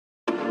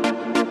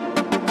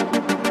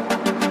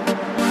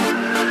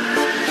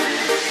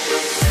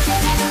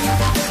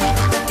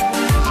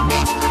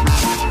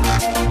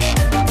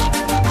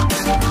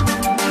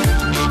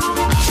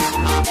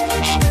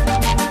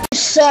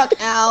suck,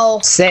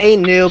 Al. Say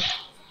noob.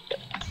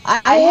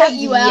 I hate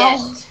you,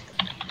 Al.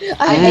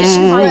 I hate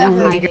you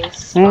forever.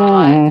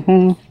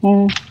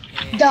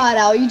 God,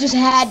 Al, you just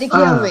had to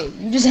kill me.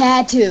 You just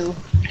had to.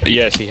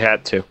 Yes, he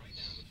had to.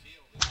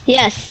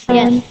 Yes,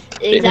 yes,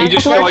 exactly.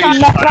 Just Now we're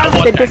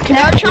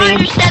trying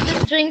to set the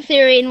string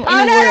theory in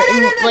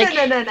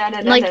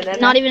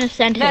not even a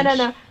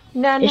sentence.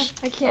 No,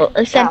 I can't.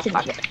 A sentence.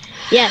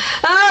 Yes.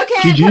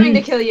 Okay, I'm coming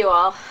to kill you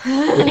all.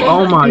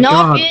 Oh my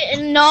god.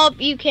 Nope,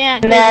 you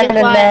can't.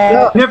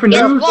 Never knew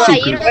No,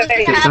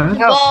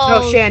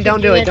 Shan, don't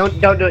do it. Don't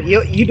do it.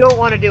 You don't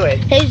want to do it.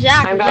 Hey,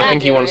 Zach. I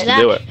think he wants to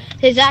do it.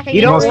 Hey, Zach, You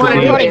don't want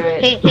to do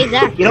it. Hey,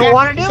 Zach. You don't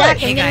want to do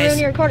Zach, it. I'm gonna ruin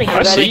your recording.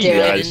 I see you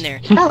guys.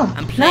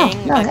 I'm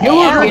playing Yes.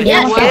 in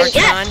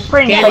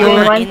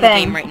the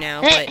game right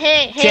now, but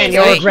Shan,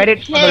 you'll regret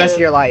it for the rest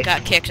of your life.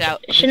 got kicked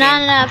out.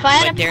 Shanana, if I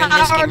had a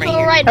power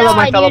tool right Hello, now,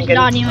 my I'd fellow use it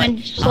on you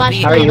and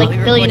slash How are you you? like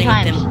a billion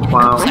times.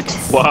 Wow.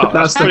 Wow.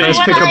 That's the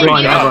best Everyone pickup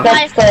line ever.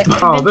 That's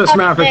Oh, this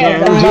map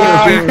again.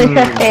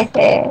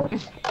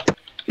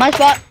 my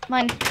spot,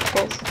 mine.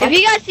 If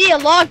you guys see a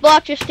log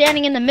block just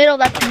standing in the middle,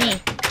 that's me.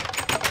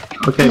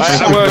 Okay,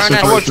 I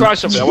want to try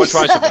something. Now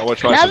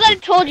that I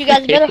told you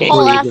guys, better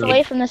haul ass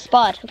away from this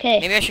spot,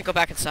 okay? Maybe I should go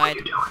back inside.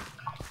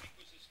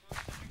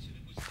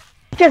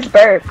 Just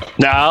burped.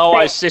 Now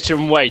I sit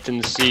and wait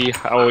and see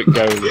how it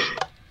goes.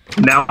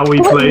 Now we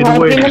play the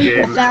waiting I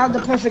game. found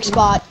the perfect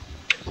spot.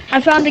 I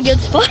found a good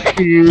spot.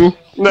 No, You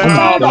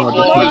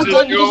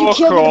killed me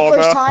the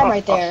first time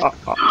right there.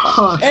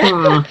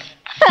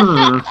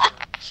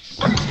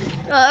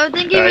 I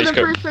think you were the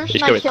first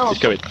person I killed. He's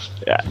coming.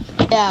 Yeah.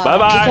 Yeah,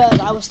 Bye-bye. because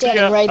I was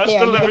standing right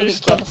there. You're gonna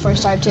get killed the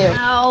first time too.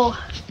 Ow.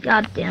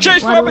 God damn it.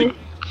 Chase Why do me!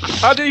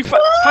 How did he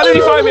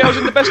find me? I was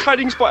in the best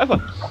hiding spot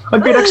ever.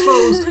 I've been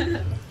exposed.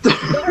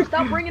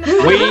 Stop bringing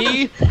it.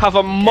 We have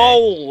a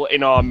mole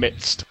in our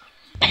midst.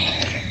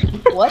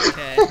 What?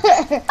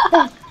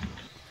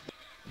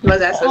 What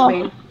that supposed to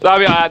mean? I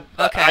mean,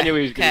 Okay. I knew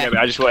he was going to get me.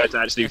 I just wanted to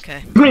actually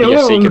Okay. be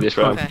a seeker this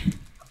round. Okay.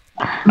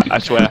 I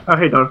swear. Oh,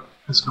 hey, Don.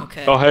 Let's go.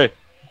 Okay. Oh, hey.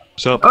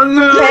 What's up? Oh,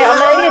 no!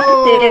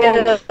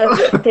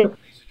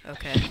 Okay.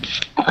 Okay.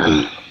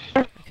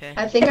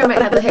 I think I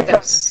might have the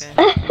hiccups.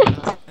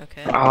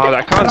 Okay. Oh,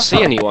 I can't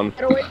see anyone.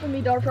 Get away from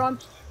me,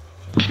 dartron.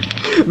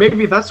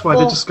 Maybe that's why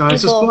they disguise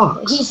as people,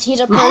 blocks. He's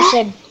a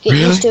person. Get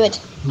used to it.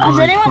 Does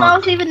anyone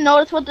else even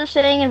notice what they're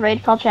saying in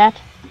raid call chat?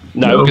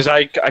 No, because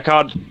I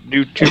can't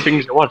do two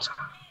things at once.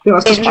 Yeah,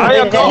 that's just I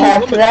am not a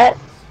woman.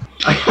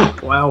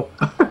 Wow.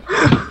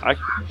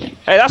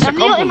 Hey, that's a Am I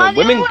compliment. the only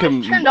Women one can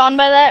who's turned on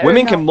by that? or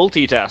women no? can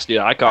multitask.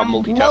 Yeah, I can't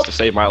multitask to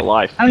save my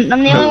life. I'm the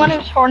only one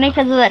who's horny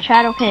because of that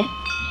chat. Okay.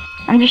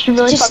 I'm just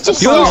really fucked up.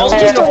 You're old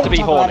enough to be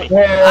horny.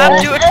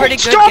 I'm doing pretty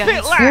good, Stop guys.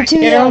 it, lad!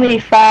 You're only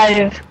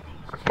 5.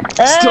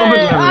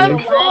 I'm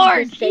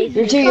bored.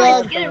 You're too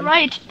young. Get it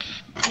right.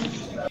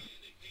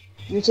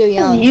 You're too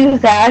young. You,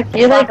 Zach,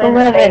 you're like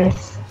 11.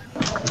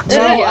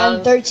 No,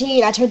 I'm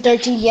 13. I turned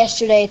 13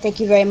 yesterday. Thank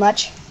you very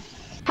much.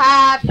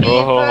 Happy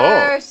Oh.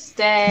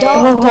 birthday.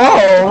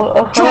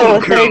 Oh,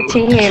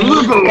 13.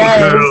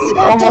 Guys,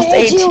 almost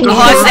 18.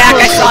 Oh, Zach,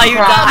 I saw you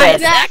die.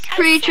 That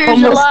creature's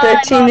Almost alive.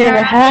 13 and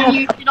a half.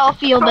 You should all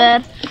feel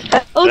bad.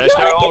 Oh Let's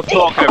god. all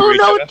talk over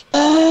each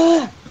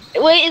other.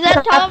 Wait, is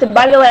that Tom?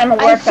 By the way, I'm a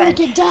I warfare.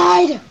 freaking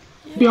died.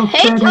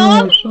 Hey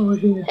Tom.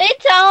 Hey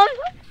Tom.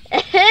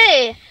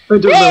 Hey. I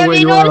don't Hey, know have where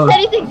you you noticed are.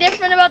 anything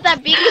different about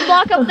that beacon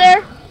block up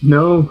there?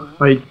 No,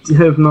 I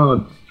have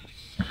not.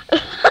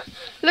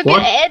 Look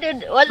What? at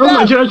Ed. What's Oh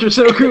my up? god, you're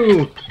so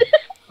cool!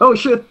 Oh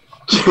shit!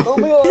 Oh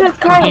my god. Jesus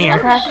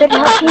Christ, crafted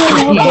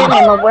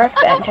I'm a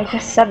workbench. I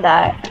just said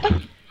that.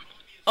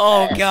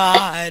 Oh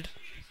god.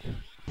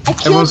 I killed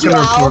Everyone's you,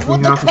 gonna Al. report me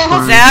What the off the crap?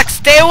 farm. Zach,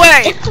 stay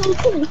away!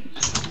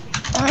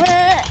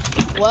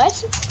 What?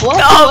 What?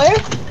 No. Where?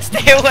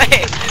 Stay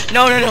away!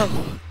 No.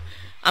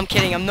 I'm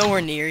kidding, I'm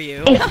nowhere near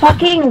you. A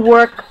fucking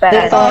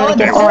workbench. Oh, It's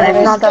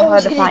not that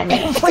hard to find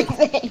it.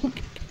 Everything.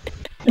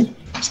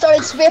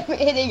 Started spam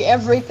hitting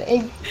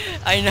everything.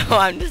 I know,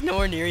 I'm just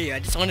nowhere near you. I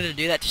just wanted to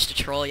do that just to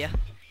troll you.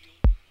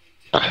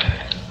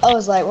 I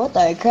was like, what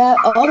the crap?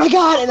 Oh my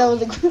god! And I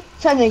was like,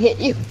 trying to hit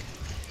you.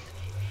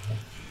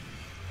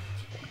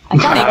 I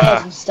got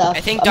beds and stuff.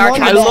 I think I'm Dark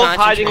going I to Time's bed. love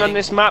hiding on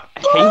this map.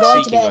 I going hate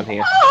to seeking bed. on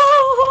here.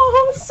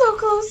 Oh, so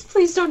close.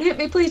 Please don't hit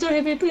me. Please don't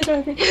hit me. Please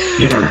don't hit me.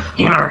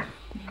 Here.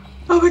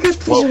 Oh my god,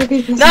 please don't hit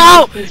me. Please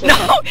No! don't hit me.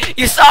 No!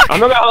 You suck! I'm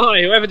not gonna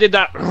lie, whoever did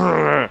that,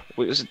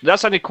 that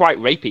sounded quite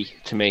rapey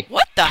to me.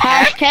 What the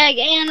heck? Hashtag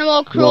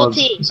animal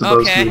cruelty.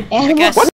 Supposed to Okay. be. I guess.